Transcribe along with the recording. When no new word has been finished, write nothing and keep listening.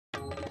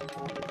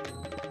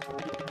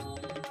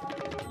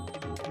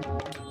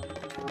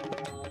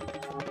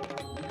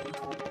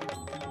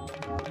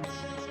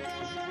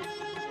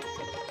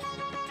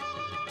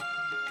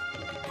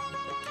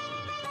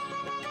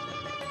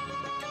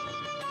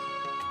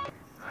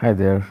Hi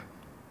there.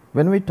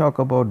 When we talk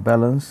about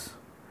balance,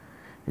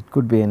 it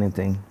could be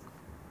anything.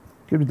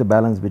 It could be the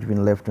balance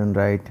between left and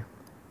right.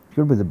 It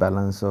could be the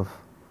balance of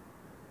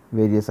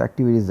various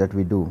activities that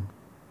we do.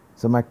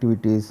 Some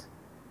activities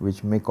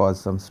which may cause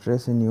some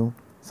stress in you,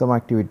 some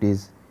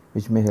activities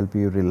which may help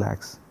you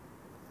relax.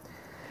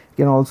 It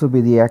can also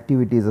be the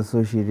activities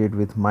associated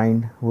with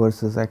mind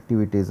versus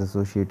activities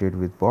associated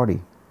with body.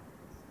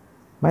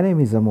 My name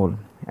is Amol,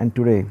 and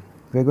today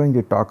we are going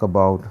to talk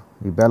about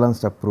the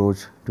balanced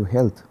approach to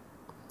health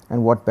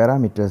and what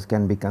parameters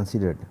can be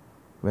considered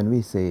when we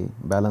say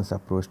balanced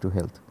approach to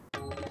health.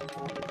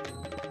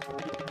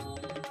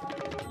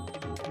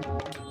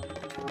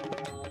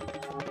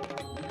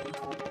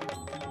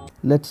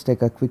 Let's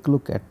take a quick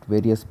look at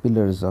various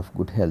pillars of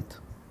good health.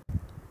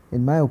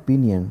 In my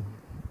opinion,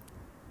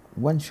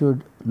 one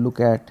should look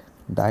at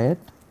diet,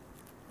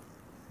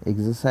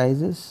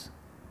 exercises,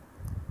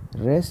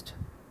 rest,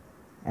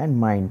 and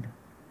mind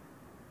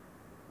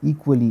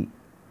equally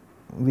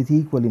with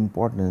equal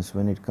importance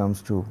when it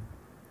comes to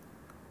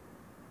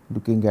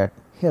looking at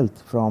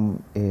health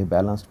from a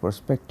balanced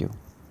perspective,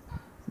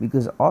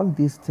 because all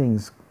these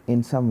things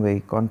in some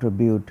way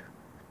contribute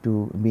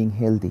to being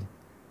healthy.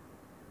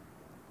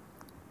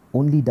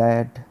 Only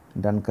diet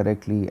done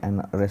correctly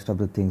and rest of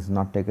the things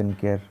not taken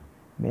care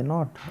may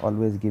not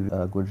always give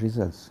good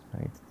results,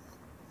 right?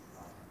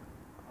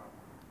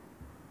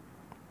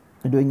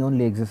 Doing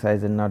only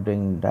exercise and not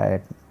doing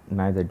diet,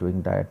 neither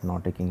doing diet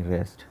nor taking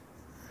rest,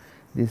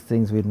 these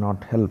things will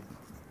not help.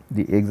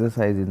 The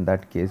exercise in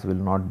that case will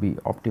not be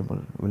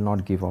optimal, will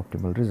not give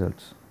optimal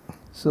results.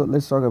 So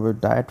let's talk about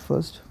diet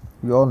first.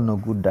 We all know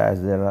good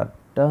diets. There are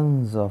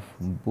tons of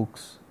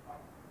books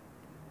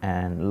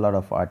and a lot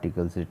of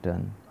articles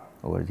written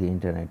over the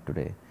internet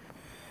today.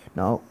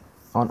 Now,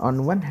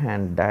 on one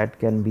hand, diet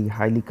can be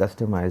highly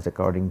customized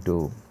according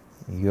to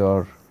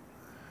your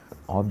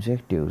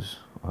objectives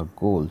or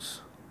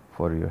goals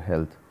for your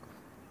health.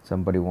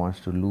 Somebody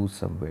wants to lose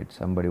some weight,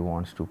 somebody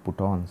wants to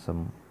put on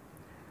some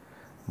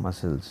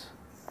muscles.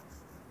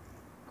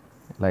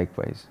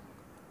 Likewise,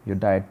 your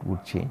diet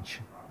would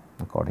change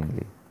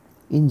accordingly.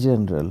 In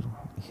general,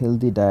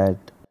 healthy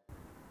diet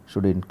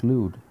should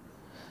include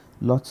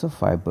lots of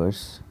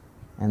fibers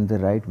and the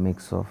right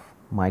mix of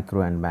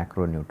micro and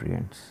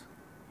macronutrients.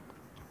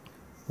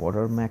 What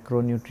are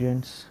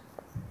macronutrients?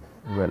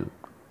 Well,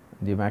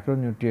 the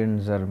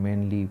macronutrients are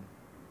mainly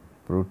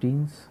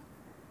proteins,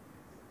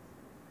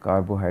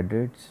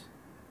 carbohydrates,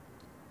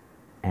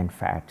 and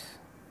fats.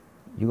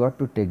 You got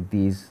to take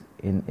these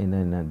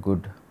in a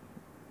good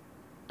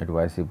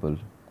advisable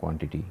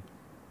quantity.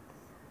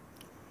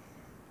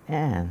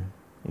 And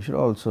you should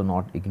also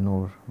not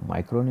ignore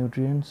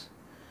micronutrients,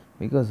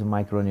 because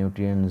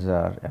micronutrients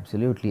are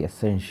absolutely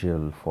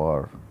essential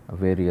for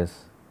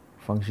various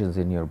functions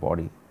in your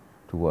body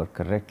to work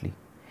correctly,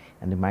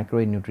 and the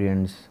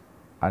micronutrients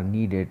are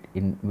needed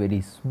in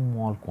very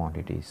small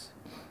quantities.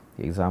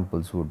 The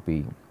examples would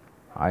be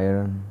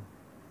iron,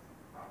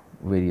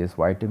 various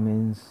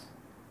vitamins,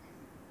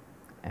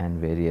 and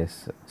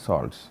various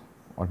salts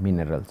or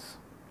minerals.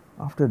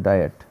 After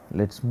diet,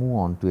 let's move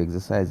on to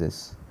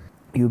exercises.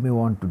 You may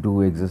want to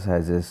do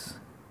exercises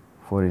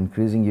for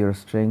increasing your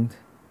strength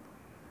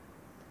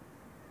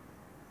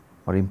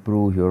or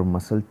improve your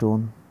muscle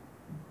tone,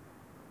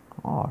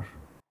 or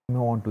you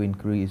may want to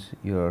increase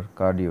your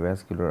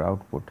cardiovascular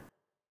output.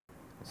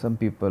 Some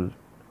people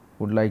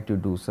would like to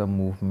do some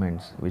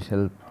movements which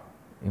help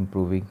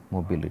improving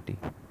mobility.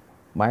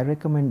 My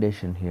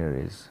recommendation here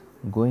is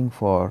going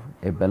for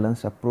a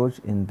balanced approach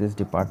in this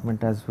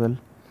department as well,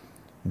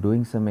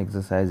 doing some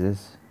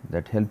exercises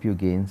that help you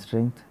gain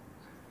strength,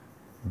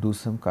 do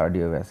some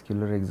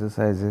cardiovascular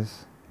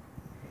exercises,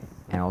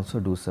 and also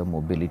do some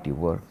mobility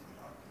work.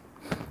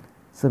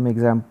 Some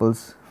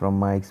examples from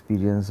my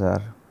experience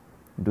are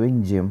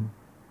doing gym,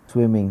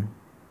 swimming,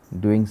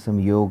 doing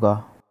some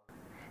yoga,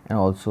 and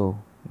also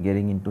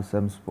getting into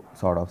some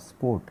sort of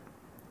sport.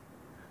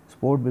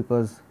 Sport,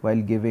 because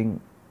while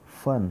giving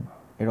fun,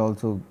 it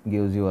also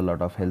gives you a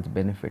lot of health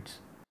benefits.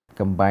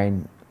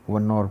 Combine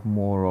one or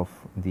more of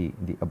the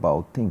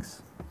above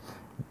things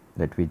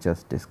that we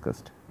just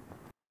discussed.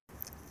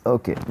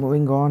 Okay,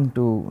 moving on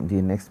to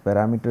the next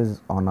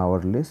parameters on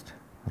our list,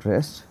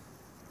 rest.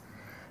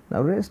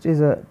 Now, rest is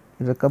a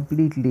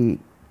completely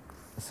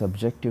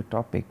subjective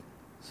topic.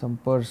 Some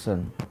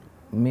person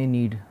may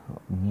need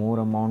more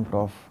amount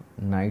of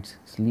night's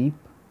sleep.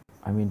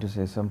 I mean to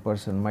say, some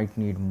person might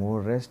need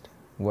more rest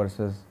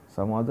versus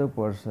some other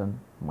person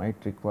might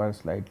require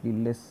slightly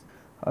less.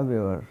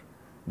 However,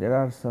 there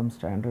are some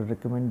standard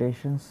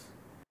recommendations.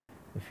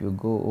 If you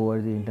go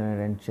over the internet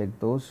and check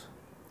those,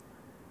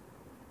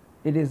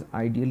 it is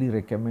ideally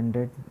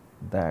recommended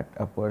that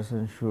a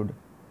person should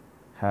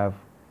have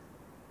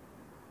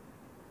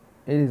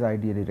it is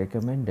ideally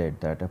recommended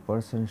that a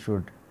person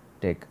should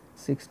take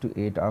 6 to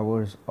 8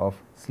 hours of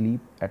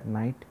sleep at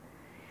night,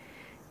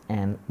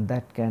 and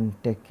that can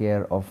take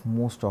care of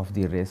most of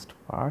the rest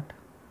part,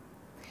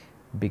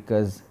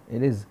 because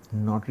it is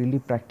not really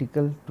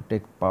practical to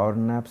take power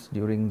naps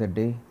during the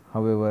day.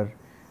 However,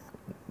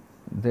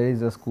 There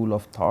is a school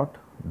of thought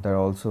that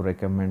also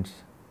recommends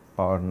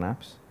power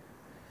naps,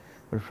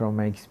 but from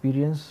my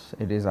experience,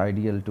 it is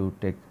ideal to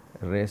take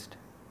rest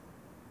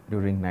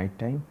during night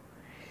time.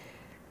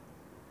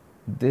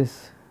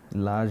 This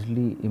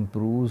largely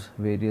improves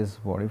various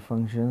body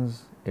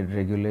functions. It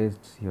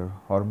regulates your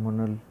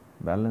hormonal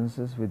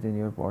balances within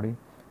your body.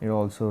 It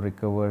also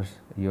recovers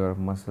your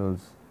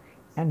muscles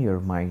and your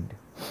mind.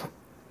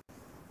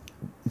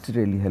 It's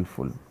really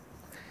helpful.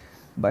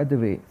 By the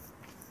way,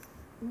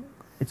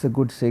 it's a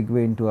good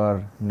segue into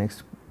our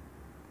next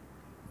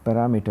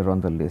parameter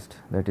on the list,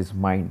 that is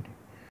mind.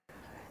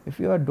 If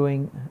you are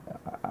doing,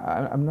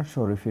 I'm not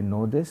sure if you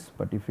know this,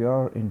 but if you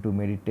are into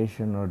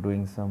meditation or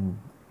doing some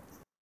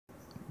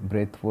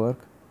breath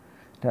work,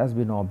 it has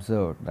been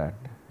observed that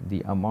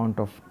the amount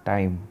of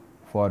time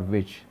for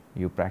which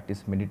you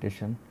practice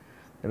meditation,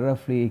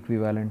 roughly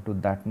equivalent to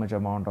that much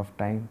amount of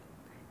time,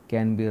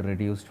 can be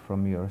reduced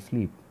from your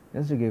sleep.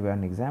 Just to give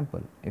an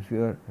example, if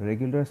your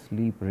regular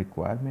sleep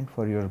requirement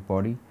for your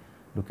body,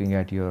 looking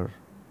at your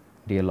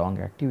day long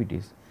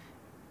activities,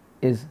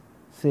 is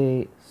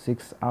say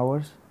 6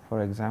 hours,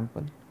 for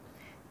example,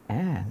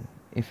 and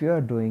if you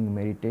are doing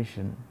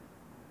meditation,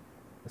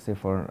 say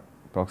for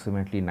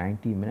approximately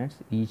 90 minutes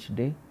each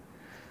day,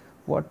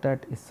 what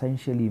that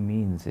essentially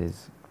means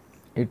is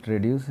it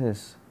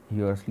reduces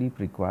your sleep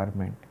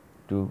requirement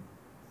to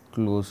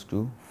close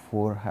to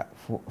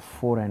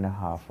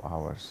 4.5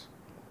 hours.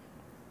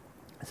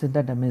 Isn't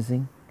that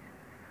amazing?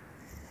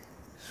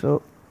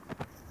 So,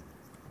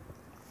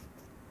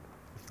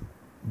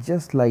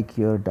 just like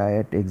your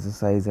diet,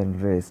 exercise,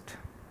 and rest,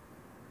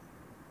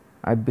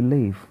 I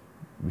believe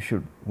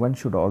one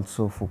should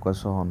also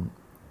focus on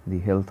the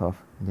health of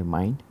the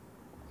mind.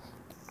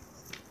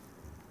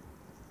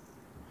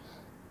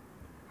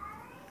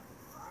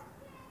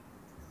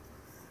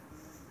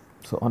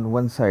 So on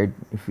one side,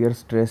 if we are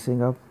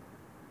stressing up,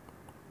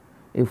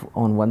 if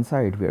on one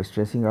side we are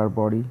stressing our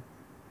body,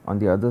 on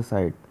the other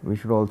side we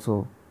should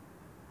also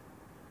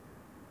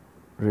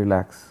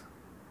relax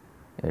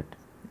it.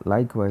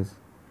 Likewise,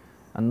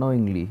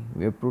 unknowingly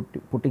we are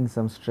putting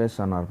some stress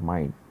on our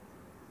mind.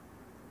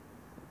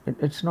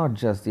 It's not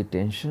just the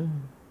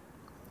tension,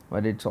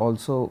 but it's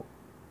also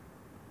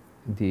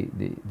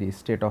the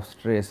state of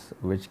stress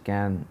which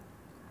can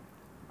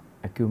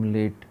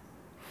accumulate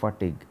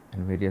fatigue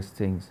and various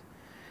things.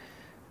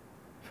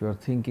 If you are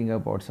thinking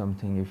about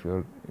something, if you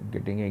are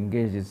getting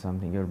engaged in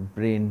something, your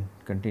brain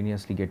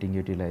continuously getting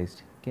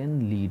utilized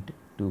can lead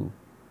to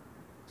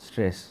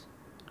stress.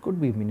 It could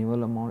be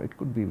minimal amount, it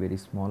could be very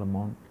small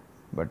amount,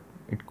 but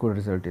it could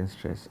result in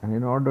stress. And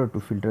in order to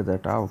filter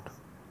that out,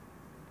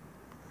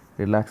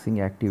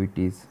 relaxing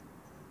activities,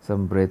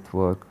 some breath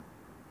work,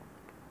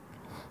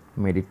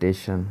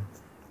 meditation,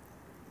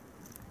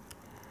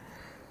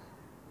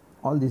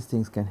 all these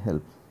things can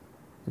help.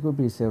 There could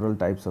be several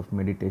types of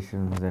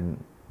meditations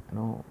and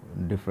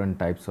different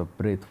types of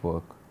breath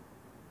work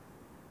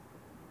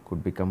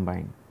could be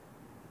combined.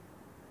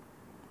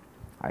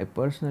 I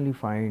personally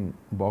find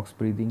box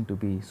breathing to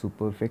be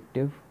super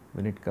effective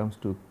when it comes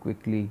to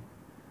quickly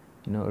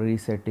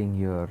resetting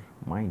your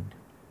mind.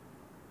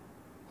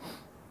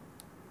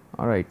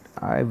 All right,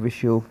 I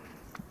wish you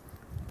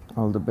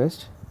all the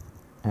best,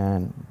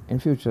 and in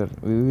future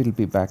we will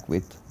be back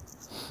with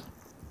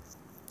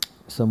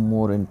some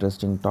more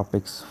interesting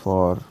topics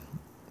for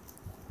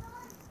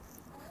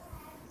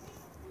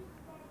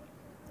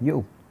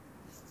you.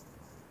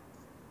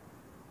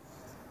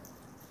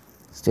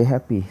 Stay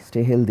happy,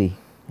 stay healthy,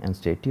 and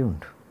stay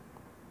tuned.